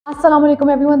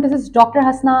Assalamualaikum everyone, this is Dr.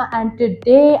 Hasna and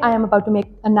today I am about to make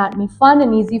anatomy fun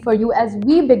and easy for you as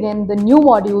we begin the new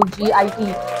module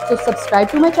G.I.T. So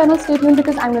subscribe to my channel, stay tuned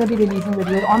because I'm going to be releasing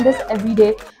videos on this every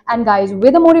day. And guys,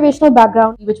 with a motivational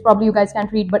background, which probably you guys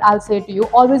can't read, but I'll say it to you,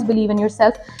 always believe in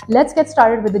yourself. Let's get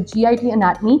started with the G.I.T.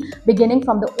 anatomy, beginning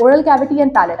from the oral cavity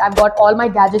and palate. I've got all my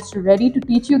gadgets ready to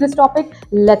teach you this topic.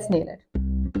 Let's nail it.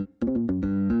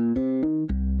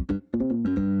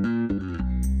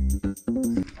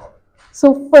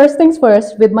 So first things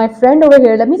first, with my friend over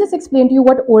here, let me just explain to you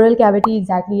what oral cavity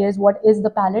exactly is, what is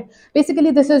the palate. Basically,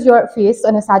 this is your face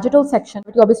and a sagittal section.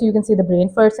 Obviously, you can see the brain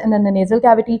first and then the nasal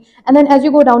cavity. And then as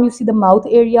you go down, you see the mouth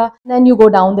area. And then you go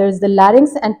down, there's the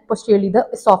larynx and posteriorly the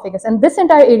esophagus. And this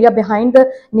entire area behind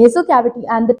the nasal cavity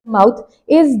and the mouth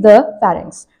is the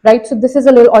pharynx, right? So this is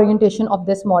a little orientation of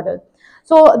this model.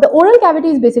 So the oral cavity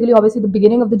is basically obviously the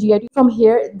beginning of the GIT. From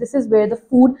here, this is where the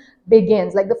food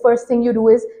begins. Like the first thing you do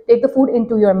is take the food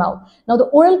into your mouth. Now the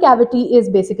oral cavity is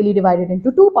basically divided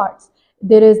into two parts.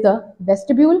 There is the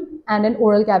vestibule and an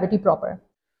oral cavity proper.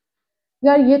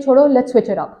 Let's switch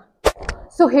it up.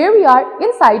 So here we are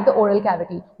inside the oral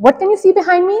cavity. What can you see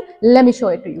behind me? Let me show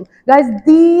it to you. Guys,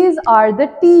 these are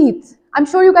the teeth. I'm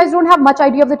sure you guys don't have much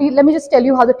idea of the teeth. Let me just tell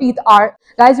you how the teeth are.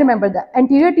 Guys, remember that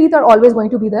anterior teeth are always going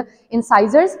to be the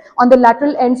incisors. On the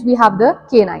lateral ends, we have the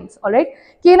canines. Alright.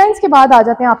 Canines के बाद आ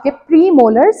जाते हैं आपके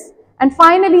premolars. And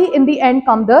finally, in the end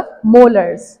come the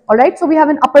molars. Alright. So we have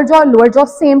an upper jaw, lower jaw,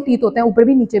 same teeth होते हैं. ऊपर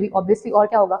भी नीचे भी obviously और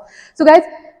क्या होगा? So guys,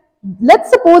 let's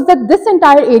suppose that this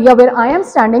entire area where I am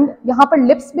standing, यहाँ पर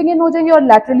lips begin हो जाएंगे और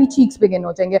laterally cheeks begin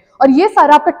हो जाएंगे और ये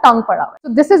सारा आपका tongue पड़ा हुआ है.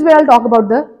 So this is where I'll talk about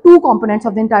the two components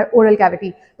of the entire oral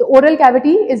cavity. The oral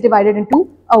cavity is divided into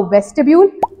a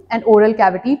vestibule and oral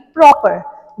cavity proper.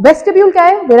 Vestibule क्या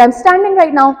है? Where I'm standing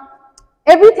right now.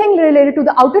 Everything related to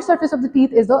the outer surface of the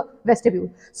teeth is the vestibule.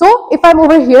 So if I'm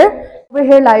over here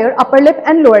lie your upper lip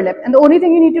and lower lip. And the only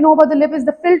thing you need to know about the lip is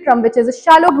the philtrum, which is a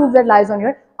shallow groove that lies on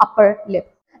your upper lip.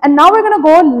 And now we're going to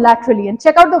go laterally and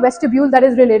check out the vestibule that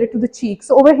is related to the cheek.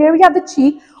 So over here we have the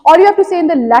cheek. All you have to say in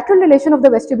the lateral relation of the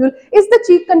vestibule is the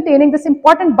cheek containing this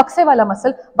important buxse wala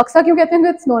muscle. Buxa kyun kehte hain?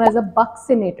 It's known as a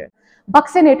buccinator.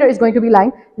 Buccinator is going to be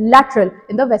lying lateral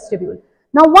in the vestibule.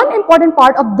 Now one important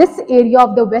part of this area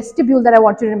of the vestibule that I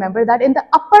want you to remember, that in the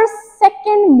upper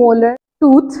second molar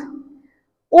tooth,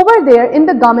 over there in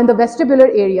the gum in the vestibular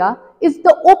area is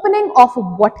the opening of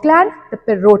what gland? The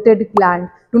parotid gland.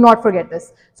 Do not forget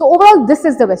this. So overall, this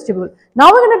is the vestibule.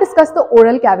 Now we're going to discuss the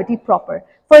oral cavity proper.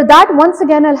 For that, once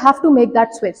again, I'll have to make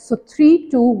that switch. So 3,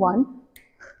 2, 1.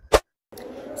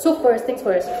 So first things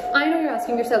first, I know you're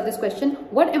asking yourself this question,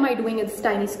 what am I doing with this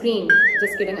tiny screen?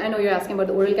 Just kidding, I know you're asking about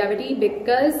the oral cavity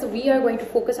because we are going to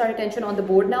focus our attention on the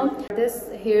board now.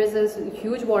 Here's this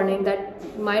huge warning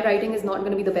that my writing is not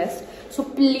going to be the best. So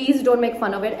please don't make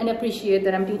fun of it and appreciate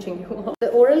that I'm teaching you. The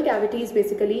oral cavity is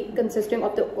basically consisting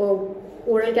of the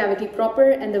oral cavity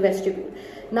proper and the vestibule.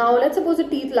 Now let's suppose the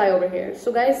teeth lie over here.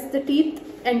 So guys, the teeth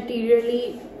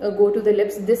anteriorly go to the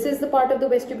lips. This is the part of the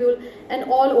vestibule, and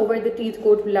all over the teeth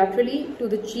go laterally to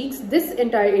the cheeks. This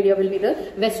entire area will be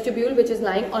the vestibule, which is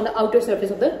lying on the outer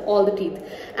surface of all the teeth.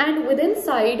 And within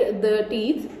inside the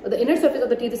teeth, the inner surface of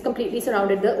the teeth is completely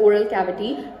surrounded the oral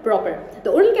cavity proper. The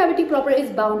oral cavity proper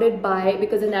is bounded by,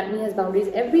 because anatomy has boundaries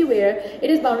everywhere, it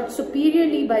is bounded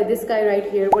superiorly by this guy right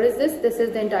here. What is this? This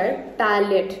is the entire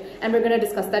palate, and we're going to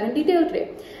discuss that in detail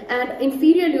today. And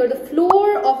inferiorly, or the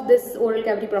floor of this oral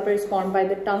cavity proper is formed by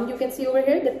the tongue. You can see over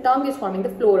here, the tongue is forming the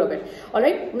floor of it.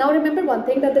 Alright, now remember one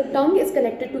thing, that the tongue is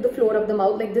connected to the floor of the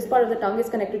mouth, like this part of the tongue is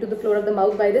connected to the floor of the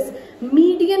mouth by this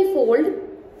median fold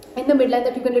in the midline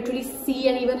that you can literally see,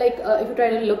 and even like if you try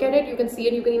to look at it, you can see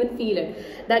it, you can even feel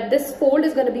it, that this fold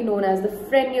is going to be known as the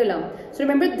frenulum. So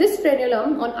remember, this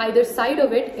frenulum, on either side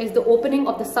of it is the opening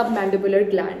of the submandibular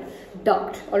gland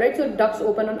duct. Alright, so ducts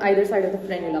open on either side of the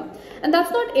frenulum. And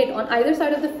that's not it. On either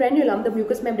side of the frenulum, the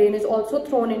mucous membrane is also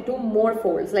thrown into more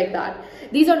folds like that.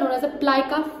 These are known as the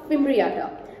plica fimbriata.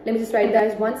 Let me just write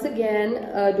that once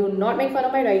again. Do not make fun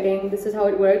of my writing. This is how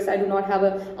it works. I do not have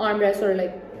an armrest or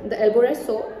like the elbow rest,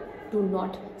 so do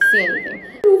not say anything.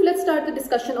 Let's start the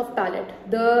discussion of palate.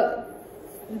 The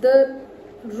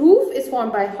roof is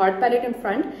formed by hard palate in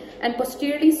front and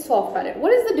posteriorly soft palate.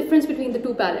 What is the difference between the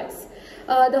two palates?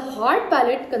 The hard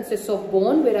palate consists of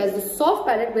bone, whereas the soft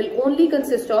palate will only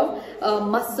consist of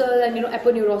muscle and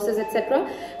aponeurosis, etc.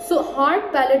 So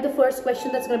hard palate, the first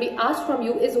question that's going to be asked from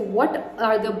you is what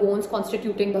are the bones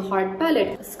constituting the hard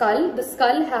palate? Skull, the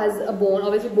skull has a bone,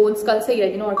 obviously bone skull se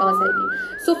hai, or kahan se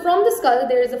aayegi. So from the skull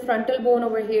there is a frontal bone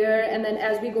over here, and then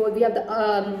as we go we have the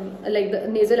like the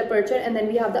nasal aperture, and then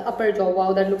we have the upper jaw.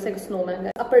 Wow, that looks like a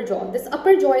snowman. Upper jaw. This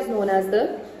upper jaw is known as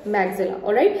the maxilla.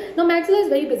 All right. Now maxilla is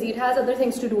very busy. It has other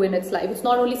things to do in its life. It's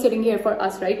not only sitting here for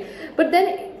us, right? But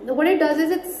then what it does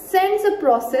is it sends a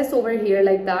process over here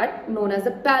like that, known as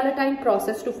the palatine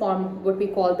process, to form what we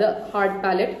call the hard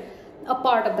palate, a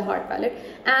part of the hard palate.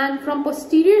 And from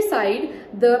posterior side,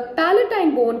 the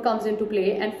palatine bone comes into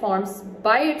play and forms,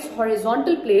 by its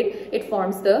horizontal plate, it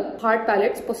forms the hard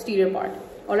palate's posterior part.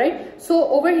 All right. So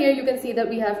over here you can see that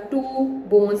we have two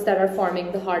bones that are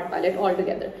forming the hard palate all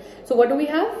together. So what do we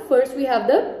have? First we have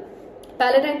the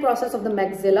palatine process of the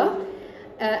maxilla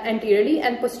anteriorly,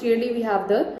 and posteriorly we have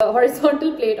the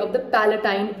horizontal plate of the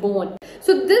palatine bone.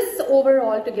 So this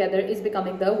overall together is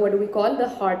becoming the, what do we call, the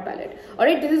hard palate. All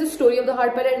right, this is the story of the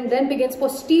hard palate, and then begins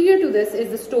posterior to this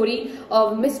is the story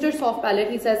of Mr. Soft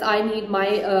Palate. He says, I need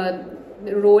my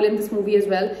role in this movie as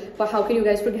well, but how can you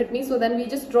guys forget me? So then we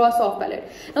just draw a soft palate.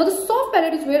 Now the soft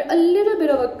palate is where a little bit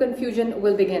of a confusion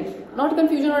will begin. Not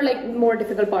confusion, or like more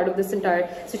difficult part of this entire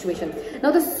situation.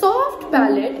 Now the soft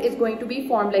palate is going to be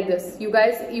formed like this. You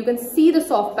guys, you can see the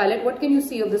soft palate. What can you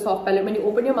see of the soft palate? When you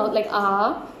open your mouth like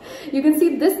ah, you can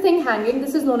see this thing hanging.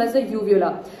 This is known as the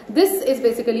uvula. This is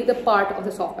basically the part of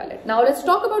the soft palate. Now let's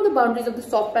talk about the boundaries of the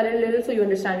soft palate a little so you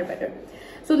understand it better.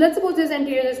 So let's suppose there's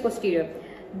anterior, there's posterior.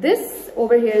 This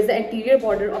over here is the anterior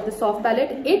border of the soft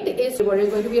palate. The border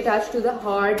is going to be attached to the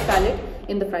hard palate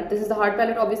in the front. This is the hard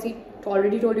palate, obviously.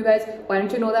 Already told you guys. Why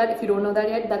don't you know that? If you don't know that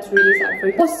yet, that's really sad for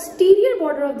you. Posterior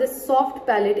border of this soft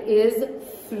palate is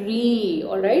free.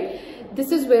 All right.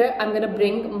 This is where I'm gonna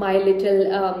bring my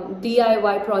little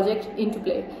DIY project into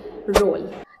play.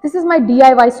 Roll. This is my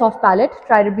DIY soft palate.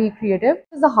 Try to be creative.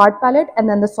 This is the hard palate and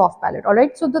then the soft palate. All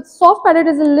right. So the soft palate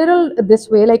is a little this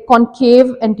way, like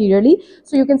concave anteriorly.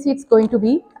 So you can see it's going to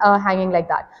be hanging like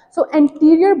that. So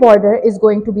anterior border is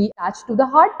going to be attached to the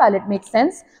hard palate. Makes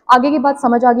sense? आगे की बात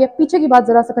समझ आ गया. पीछे की बात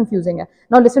जरा सा confusing है.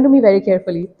 Now listen to me very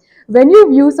carefully. When you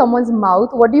view someone's mouth,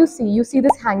 what do you see? You see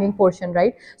this hanging portion,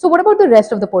 right? So what about the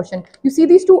rest of the portion? You see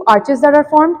these two arches that are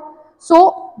formed?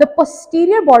 So the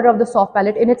posterior border of the soft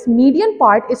palate in its median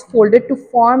part is folded to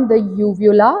form the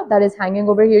uvula that is hanging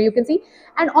over here, you can see.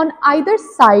 And on either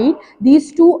side,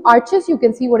 these two arches, you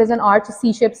can see what is an arch, a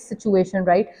C-shaped situation,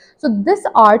 right? So this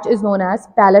arch is known as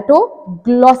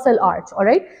palatoglossal arch, all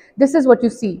right? This is what you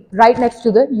see right next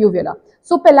to the uvula.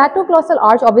 So palatoglossal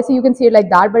arch, obviously you can see it like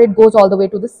that, but it goes all the way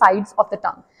to the sides of the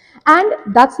tongue. And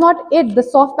that's not it. The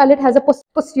soft palate has a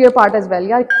posterior part as well.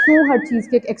 यार क्यों हर चीज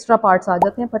के extra parts आ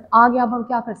जाते हैं? But आगे अब हम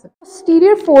क्या कर सकते हैं?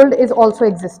 Posterior fold is also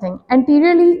existing.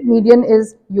 Anteriorly, median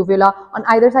is uvula. On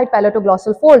either side,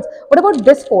 palatoglossal folds. What about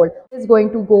this fold? It's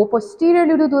going to go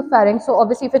posteriorly to the pharynx. So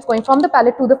obviously, if it's going from the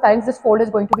palate to the pharynx, this fold is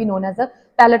going to be known as a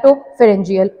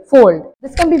palatopharyngeal fold.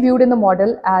 This can be viewed in the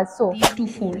model as so. These two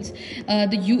folds.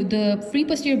 The free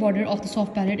posterior border of the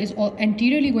soft palate is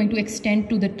anteriorly going to extend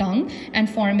to the tongue and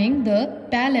forming the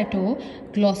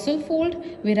palatoglossal fold,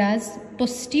 whereas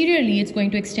posteriorly it's going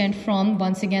to extend from,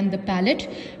 once again, the palate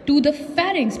to the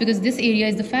pharynx, because this area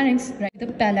is the pharynx, right? The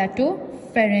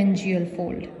palatopharyngeal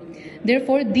fold.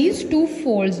 Therefore, these two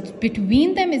folds,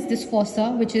 between them is this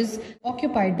fossa, which is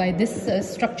occupied by this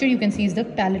structure you can see is the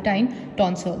palatine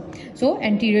tonsil. So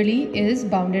anteriorly is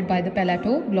bounded by the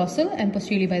palatoglossal and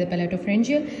posteriorly by the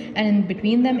palatopharyngeal, and in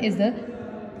between them is the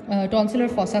tonsillar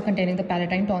fossa containing the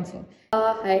palatine tonsil.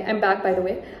 Hi, I'm back, by the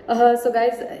way. So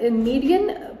guys, in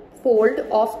median fold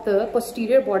of the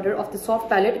posterior border of the soft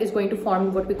palate is going to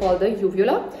form what we call the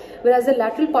uvula, whereas the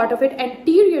lateral part of it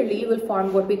anteriorly will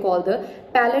form what we call the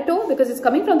palato, because it's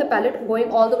coming from the palate going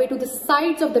all the way to the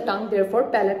sides of the tongue. Therefore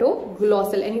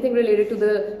palatoglossal, anything related to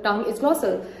the tongue is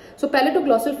glossal. So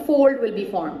palatoglossal fold will be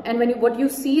formed, and what you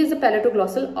see is the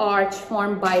palatoglossal arch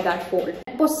formed by that fold.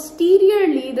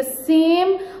 Posteriorly, the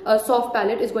same soft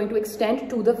palate is going to extend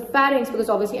to the pharynx, because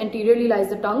obviously anteriorly lies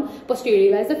the tongue, posteriorly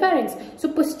lies the pharynx. So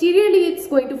posteriorly it's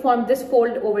going to form this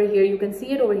fold over here, you can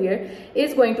see it over here,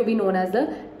 is going to be known as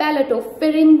the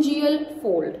palatopharyngeal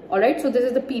fold. Alright, so this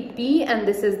is the PP and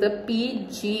this is the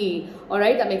PG.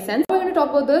 Alright, that makes sense. We're going to talk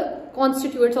about the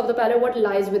constituents of the palate, what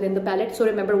lies within the palate. So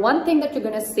remember, one thing that you're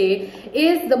going to say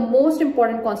is the most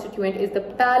important constituent is the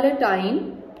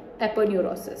palatine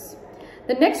aponeurosis.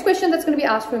 The next question that's going to be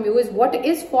asked from you is what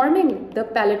is forming the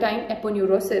palatine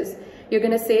aponeurosis? You're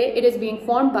going to say it is being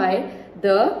formed by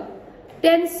the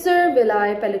Tensor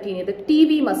villi palatini, the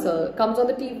TV muscle, comes on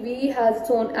the TV, has its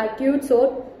own acute,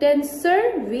 so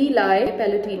tensor villi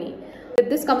palatini. With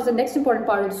this comes the next important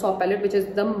part of the soft palate, which is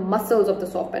the muscles of the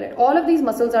soft palate. All of these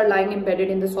muscles are lying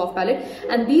embedded in the soft palate,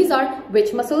 and these are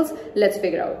which muscles? Let's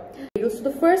figure out. So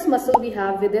the first muscle we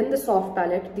have within the soft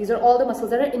palate, these are all the muscles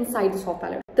that are inside the soft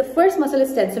palate. The first muscle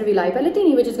is tensor villi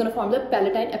palatini, which is going to form the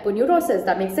palatine aponeurosis.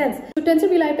 That makes sense. So tensor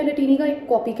villi palatini का एक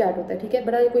copycat होता है, ठीक है?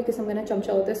 बड़ा कोई किस्म का ना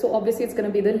चमचा होता है. So obviously it's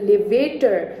going to be the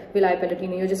levator villi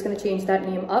palatini. You're just going to change that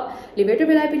name up. Levator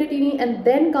villi palatini, and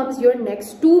then comes your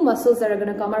next two muscles that are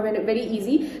going to come are very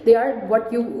easy. They are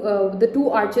what you the two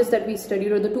arches that we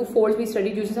studied, or the two folds we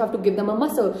studied. You just have to give them a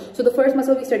muscle. So the first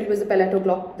muscle we studied was the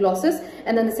palatoglossus,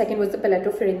 and then the second was the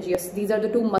palatopharyngeus. These are the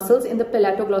two muscles in the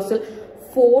palatoglossal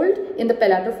fold, in the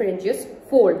palatopharyngeus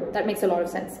fold. That makes a lot of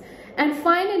sense. And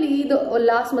finally, the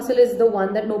last muscle is the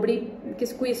one that nobody,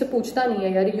 किसको इससे पूछता नहीं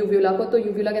है यार, uvula को. तो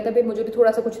uvula कहता है भाई मुझे भी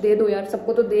थोड़ा सा कुछ दे दो यार,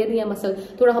 सबको तो दे दिया मसल,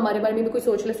 थोड़ा हमारे बारे में भी कोई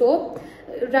सोच ले. सो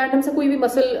रैंडम सा कोई भी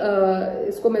मसल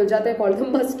इसको मिल जाता है, called the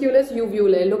musculus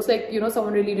uvulae. It looks like, you know,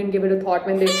 someone really didn't give it a thought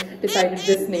when they decided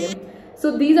this name.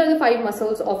 So these are the 5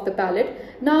 muscles of the palate.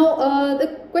 Now the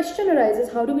question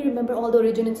arises, how do we remember all the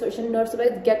origin, insertion, nerve supply?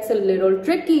 It gets a little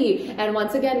tricky. And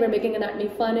once again, we're making anatomy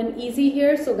fun and easy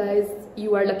here. So guys,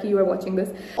 you are lucky you are watching this.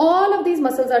 All of these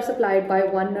muscles are supplied by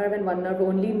one nerve, and one nerve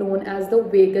only, known as the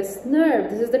vagus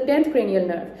nerve. This is the 10th cranial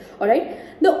nerve.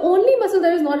 Alright. The only muscle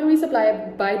that is not going to be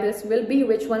supplied by this will be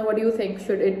which one? What do you think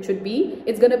it should be?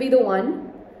 It's going to be the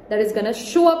one that is going to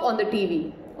show up on the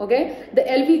TV. Okay, the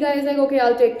LV guy is like, okay,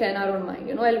 I'll take 10, I don't mind,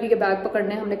 you know, LV ke bag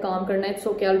pakadne, humne kaam karna hai, it's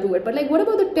okay, I'll do it. But like, what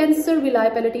about the tensor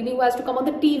villi palatini who has to come on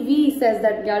the TV, says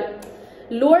that, yeah,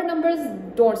 lower numbers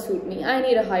don't suit me, I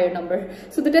need a higher number.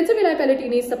 So the tensor villi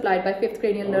palatini is supplied by 5th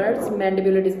cranial nerves,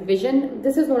 mandibular division.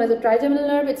 This is known as a trigeminal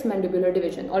nerve, it's mandibular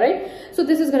division. Alright, so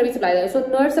this is going to be supplied there. So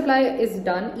nerve supply is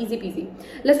done, easy peasy.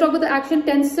 Let's talk about the action.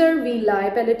 Tensor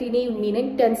villi palatini,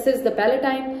 meaning tenses the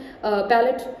palatine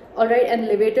palate. Alright, and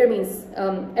levator means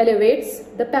elevates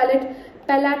the palate.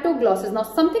 Palatoglossus, now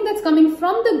something that's coming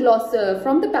from the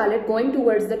from the palate going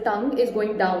towards the tongue is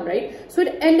going down, right? So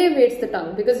it elevates the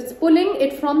tongue because it's pulling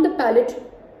it from the palate.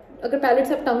 Agar palate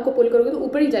se tongue ko pull karoge to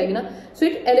upar hi jayegi na. So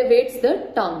it elevates the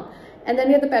tongue. And then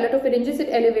we have the palatopharyngeus, it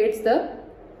elevates the,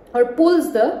 or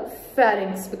pulls the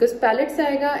pharynx, because palate se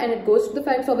aayega and it goes to the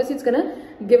pharynx. Obviously it's gonna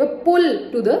give a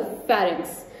pull to the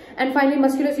pharynx. And finally,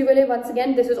 musculus uvulae, once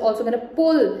again, this is also going to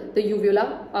pull the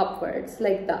uvula upwards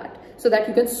like that, so that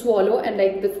you can swallow and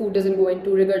like the food doesn't go into,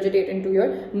 regurgitate into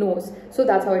your nose. So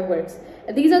that's how it works.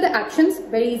 These are the actions,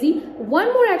 very easy.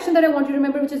 One more action that I want you to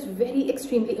remember, which is very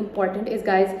extremely important, is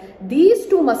guys, these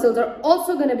two muscles are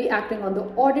also going to be acting on the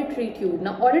auditory tube.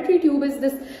 Now, auditory tube is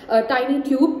this tiny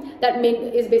tube that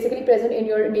is basically present in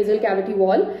your nasal cavity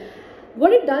wall.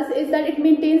 What it does is that it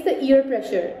maintains the ear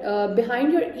pressure.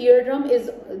 Behind your eardrum is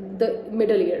the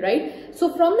middle ear, right?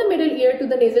 So from the middle ear to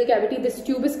the nasal cavity, this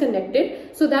tube is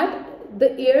connected so that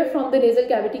the air from the nasal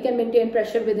cavity can maintain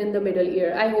pressure within the middle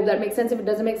ear. I hope that makes sense. If it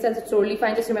doesn't make sense, it's totally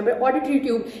fine. Just remember, auditory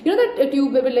tube. You know that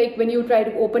tube where, like, when you try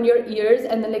to open your ears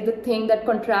and then like the thing that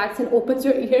contracts and opens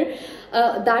your ear,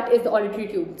 that is the auditory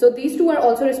tube. So these two are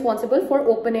also responsible for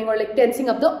opening or like tensing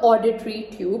up the auditory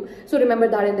tube. So remember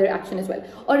that in their action as well.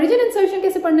 Origin insertion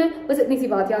kaise padna hai? Bas itni si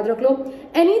baat yaad rakh lo.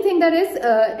 Anything that is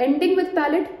ending with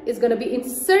palate is going to be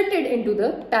inserted into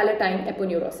the palatine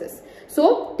aponeurosis.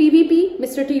 So TVP,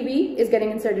 Mr. TV is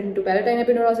getting inserted into palatine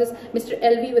aponeurosis. Mr.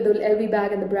 LV with the LV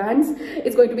bag and the brands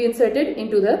is going to be inserted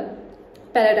into the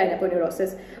palatine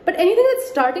aponeurosis. But anything that's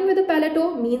starting with the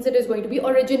palato means it is going to be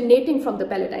originating from the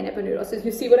palatine aponeurosis.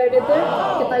 You see what I did there?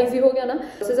 Kitna easy ho gaya na?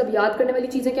 So ab yaad karne wali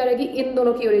cheezein kya rahegi? In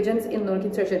dono ki origins, in dono ki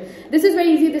insertion. This is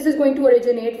very easy. This is going to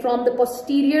originate from the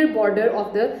posterior border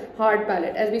of the hard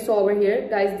palate. As we saw over here,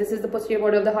 guys, this is the posterior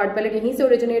border of the hard palate. Yahin se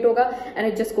originate hoga, and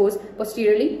it just goes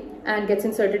posteriorly and gets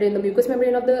inserted in the mucous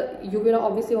membrane of the uvula.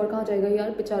 Obviously, aur kahan jayega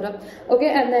yaar, bichara. Okay,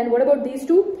 and then what about these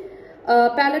two?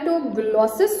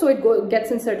 Palatoglossus, so it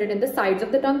gets inserted in the sides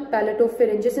of the tongue.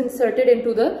 Palatopharyngeus inserted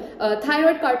into the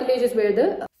thyroid cartilage is where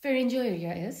the pharyngeal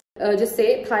area is. Just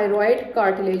say thyroid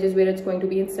cartilage is where it's going to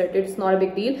be inserted. It's not a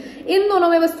big deal. In दोनों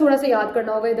में बस थोड़ा सा याद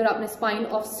करना होगा. इधर आपने spine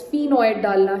of sphenoid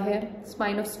डालना है.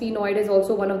 Spine of sphenoid is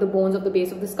also one of the bones of the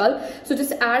base of the skull. So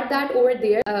just add that over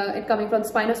there. It coming from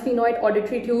spine of sphenoid.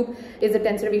 Auditory tube is the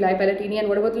tensor villi palatini. And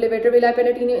what about the levator villi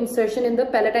palatini? Insertion in the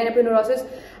palatine aponeurosis.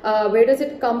 Where does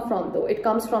it come from though? It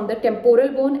comes from the temporal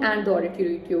bone and the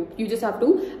auditory tube. You just have to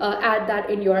add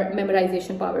that in your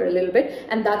memorization power a little bit.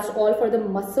 And that's all for the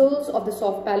muscles of the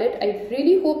soft palate. I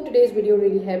really hope today's video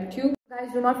really helped you.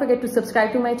 Guys, do not forget to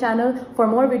subscribe to my channel for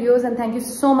more videos, and thank you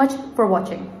so much for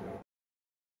watching.